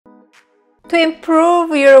To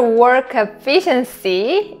improve your work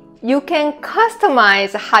efficiency, you can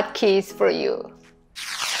customize hotkeys for you.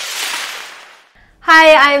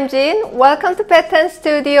 Hi, I'm Jin. Welcome to Pattern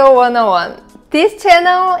Studio 101. This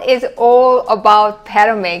channel is all about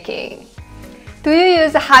pattern making. Do you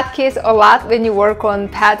use hotkeys a lot when you work on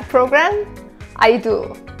pad program? I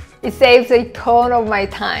do. It saves a ton of my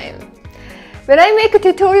time. When I make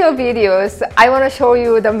tutorial videos, I want to show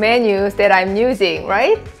you the menus that I'm using,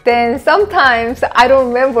 right? Then sometimes I don't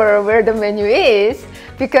remember where the menu is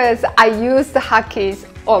because I use the hotkeys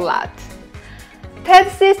a lot.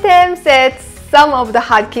 Pad system sets some of the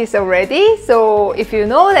hotkeys already, so if you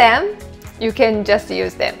know them, you can just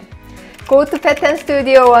use them. Go to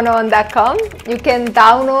patternstudio101.com. You can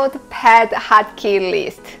download pad hotkey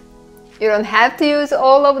list. You don't have to use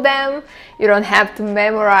all of them. You don't have to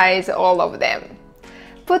memorize all of them.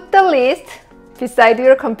 Put the list beside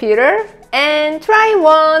your computer and try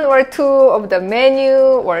one or two of the menu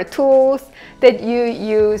or tools that you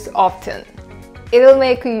use often. It'll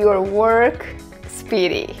make your work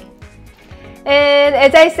speedy. And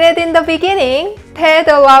as I said in the beginning, pad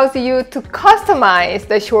allows you to customize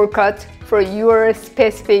the shortcut for your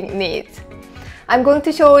specific needs. I'm going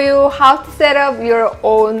to show you how to set up your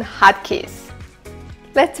own hotkeys.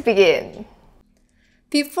 Let's begin.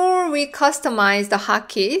 Before we customize the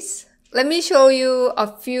hotkeys, let me show you a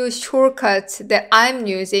few shortcuts that I'm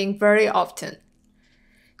using very often.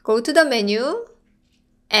 Go to the menu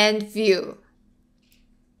and View.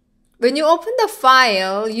 When you open the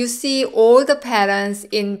file, you see all the patterns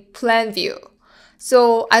in plan view.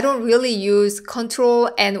 So I don't really use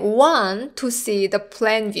Ctrl and 1 to see the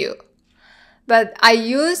plan view. But I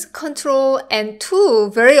use Ctrl and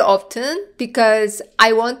 2 very often because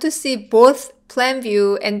I want to see both plan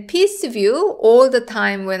view and piece view all the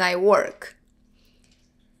time when I work.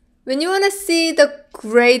 When you want to see the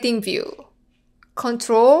grading view,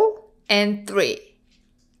 Ctrl and 3.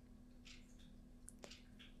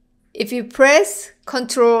 If you press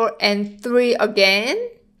Ctrl and 3 again,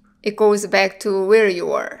 it goes back to where you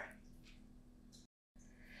were.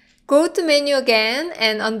 Go to menu again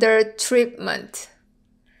and under treatment.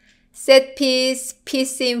 Set piece,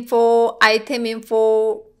 piece info, item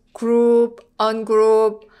info, group,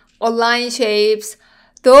 ungroup, align shapes.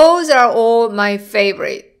 Those are all my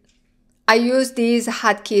favorite. I use these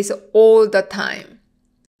hotkeys all the time.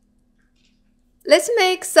 Let's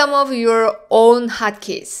make some of your own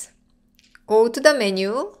hotkeys. Go to the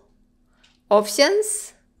menu,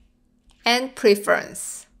 Options, and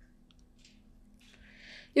Preference.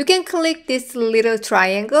 You can click this little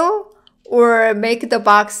triangle or make the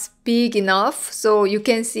box big enough so you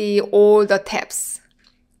can see all the tabs.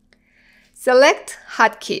 Select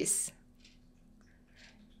Hotkeys.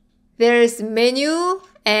 There's Menu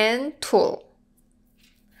and Tool.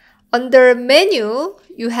 Under Menu,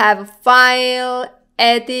 you have File,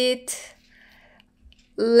 Edit,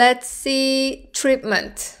 let's see,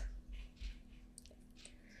 Treatment.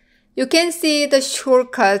 You can see the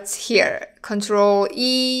shortcuts here, Ctrl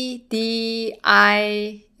E, D,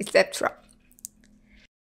 I, etc.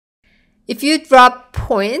 If you drop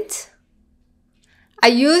point, I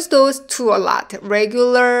use those two a lot,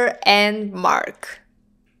 regular and mark.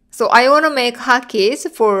 So I want to make hotkeys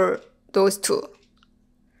for those two.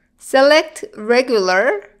 Select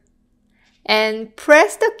regular and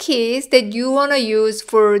press the keys that you want to use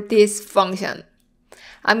for this function.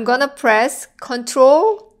 I'm gonna press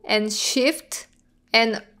Ctrl and Shift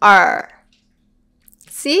and R.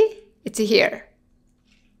 See? It's here.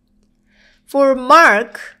 For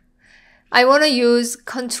mark, I want to use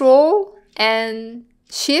Ctrl and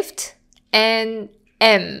Shift and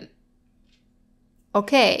M.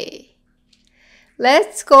 Okay.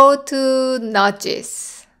 Let's go to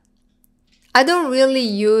notches. I don't really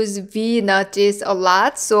use V notches a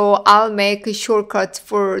lot, so I'll make a shortcut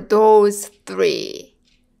for those three.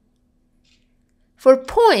 For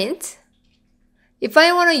point, if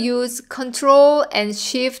I want to use Ctrl and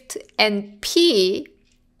Shift and P,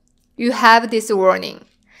 you have this warning.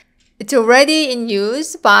 It's already in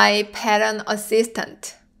use by Pattern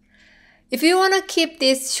Assistant. If you want to keep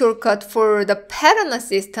this shortcut for the Pattern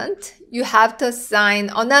Assistant, you have to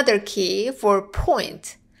assign another key for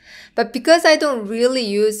point. But because I don't really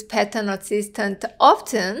use Pattern Assistant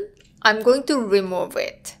often, I'm going to remove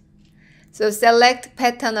it. So select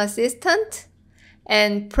Pattern Assistant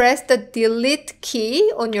and press the delete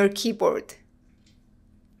key on your keyboard.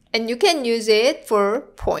 And you can use it for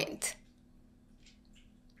point.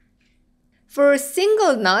 For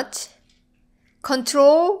single notch,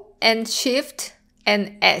 Ctrl and Shift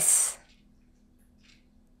and S.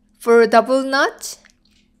 For double notch,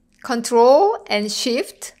 Ctrl and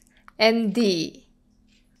Shift and D.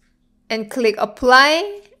 And click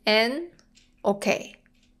apply and OK.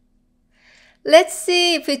 Let's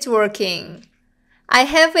see if it's working. I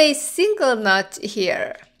have a single nut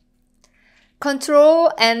here.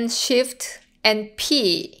 Control and Shift and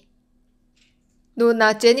P. No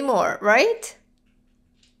notch anymore, right?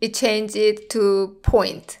 It changed it to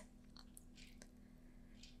point.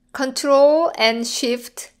 Control and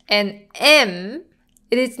Shift and M.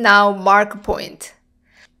 It is now mark point.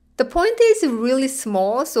 The point is really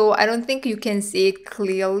small, so I don't think you can see it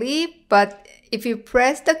clearly, but if you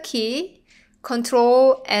press the key,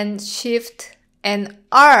 Control and Shift and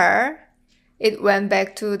R, it went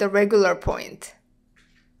back to the regular point.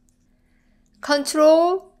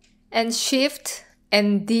 Control and Shift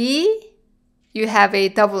and D, you have a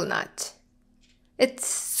double notch. It's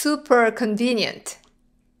super convenient.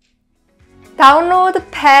 Download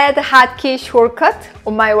Pad Hotkey shortcut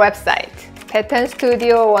on my website,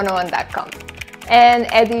 patternstudio101.com, and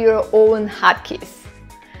add your own hotkeys.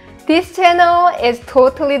 This channel is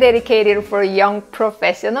totally dedicated for young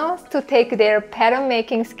professionals to take their pattern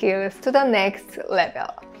making skills to the next level.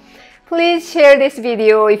 Please share this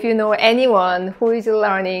video if you know anyone who is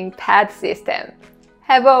learning pad system.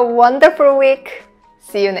 Have a wonderful week.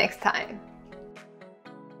 See you next time.